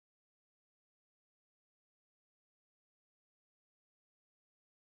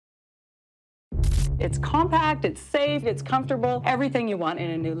It's compact, it's safe, it's comfortable, everything you want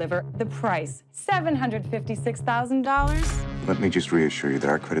in a new liver. The price, $756,000. Let me just reassure you that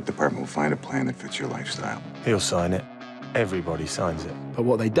our credit department will find a plan that fits your lifestyle. He'll sign it. Everybody signs it. But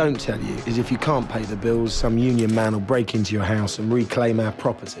what they don't tell you is if you can't pay the bills, some union man will break into your house and reclaim our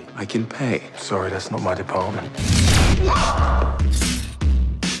property. I can pay. Sorry, that's not my department.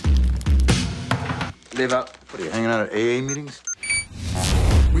 Live up. What are you, hanging out at AA meetings?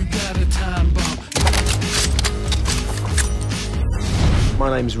 We got a time bomb. My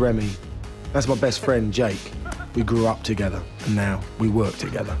name's Remy. That's my best friend, Jake. We grew up together, and now we work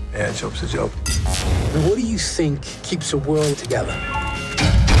together. Yeah, a job's a job. Now, what do you think keeps a world together?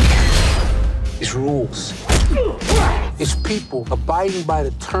 It's rules. It's people abiding by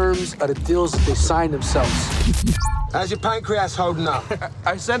the terms of the deals that they sign themselves. How's your pancreas holding up?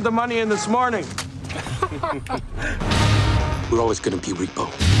 I sent the money in this morning. We're always gonna be Repo.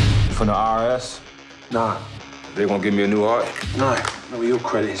 From the IRS? Nah, They won't give me a new heart? no, with your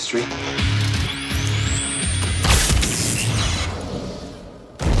credit history.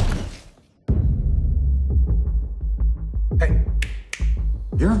 Hey,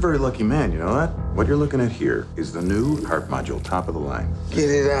 you're a very lucky man, you know that? What you're looking at here is the new heart module, top of the line. Get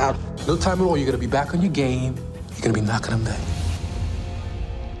it out. No time at all. You're gonna be back on your game. You're gonna be knocking them down.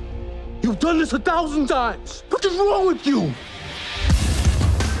 You've done this 1,000 times. What is wrong with you?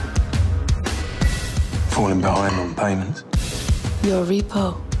 Falling behind on payments. Your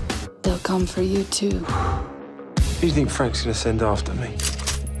repo, they'll come for you too. Who do you think Frank's gonna send after me?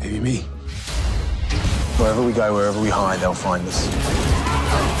 Maybe me. Wherever we go, wherever we hide, they'll find us.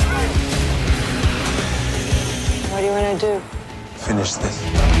 What do you want to do? Finish this.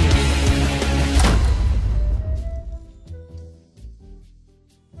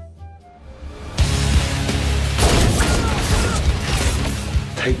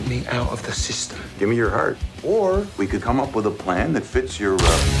 Take me out of the system. Give me your heart. Or we could come up with a plan that fits your,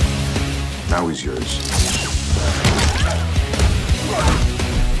 Now he's yours.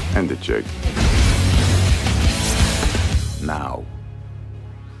 End it, Jake. Now.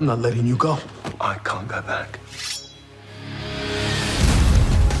 I'm not letting you go. I can't go back.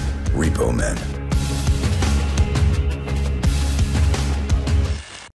 Repo Men.